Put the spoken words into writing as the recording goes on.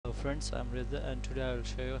Friends, I'm Reza and today I will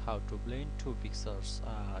show you how to blend two pixels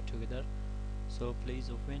together. So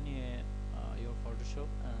please open your Photoshop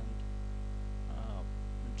and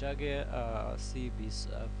drag a CB's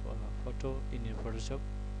photo in your Photoshop.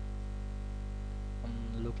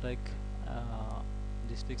 Look like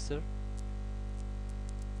this picture.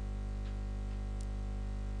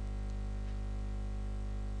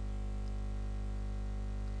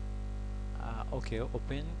 Okay,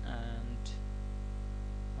 open and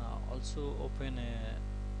also open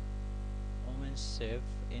a woman's shape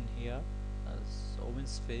in here as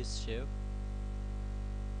woman's face shape.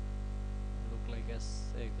 Look like as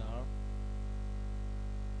a girl.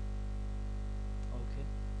 Okay,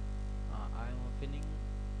 I am opening.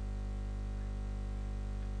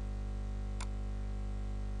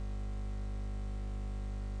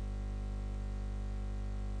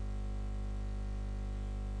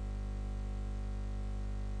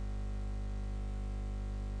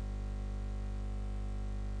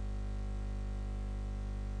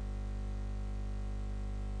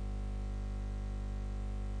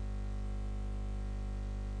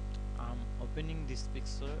 I'm opening this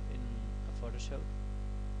picture in Photoshop.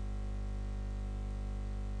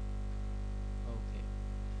 Okay,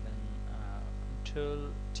 then Control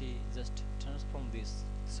T just transform this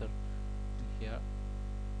picture here.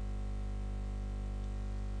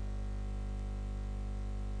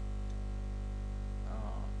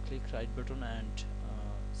 Click right button and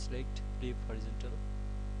select flip horizontal.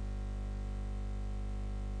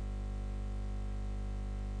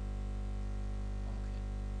 Okay,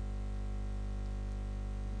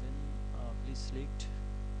 then please select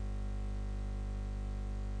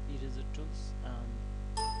eraser tools and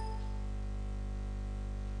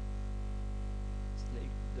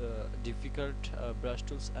select the difficult brush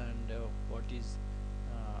tools and what is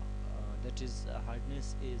that is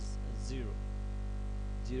hardness is 0%.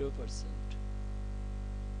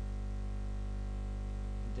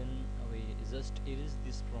 Then we just erase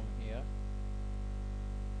this from here.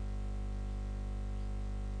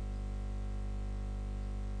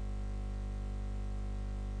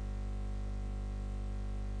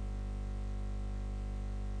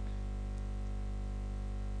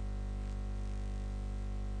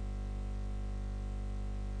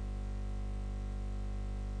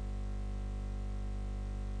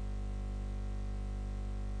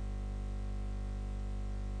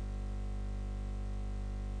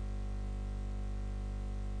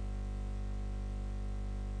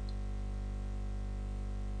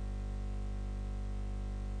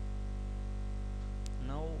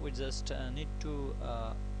 Now we just need to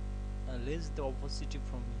erase the opacity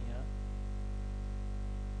from here.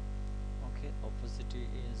 Okay, opacity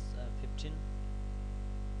is 15,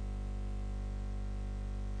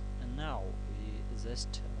 and now we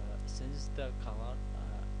just change the color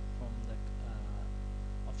from the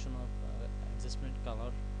option of adjustment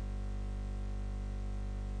color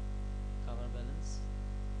balance.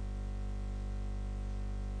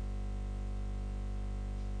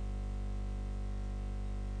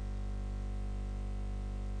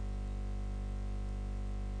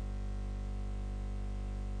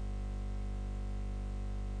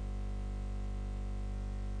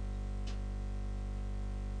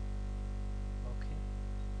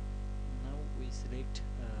 Select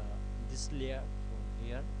this layer from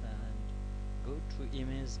here and go to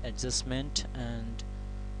image adjustment and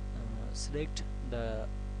select the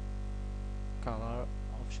color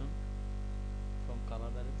option from color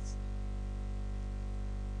balance.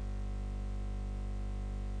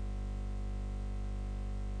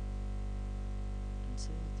 And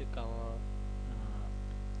change the color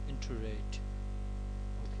into red.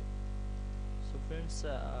 Okay, so friends,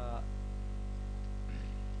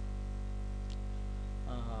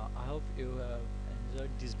 I hope you have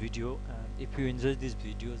enjoyed this video, and if you enjoyed this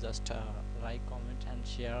video, just like, comment and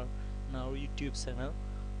share on our YouTube channel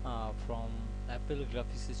from Apple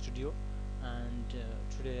Graphics Studio. And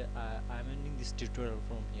today I am ending this tutorial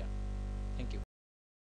from here. Thank you.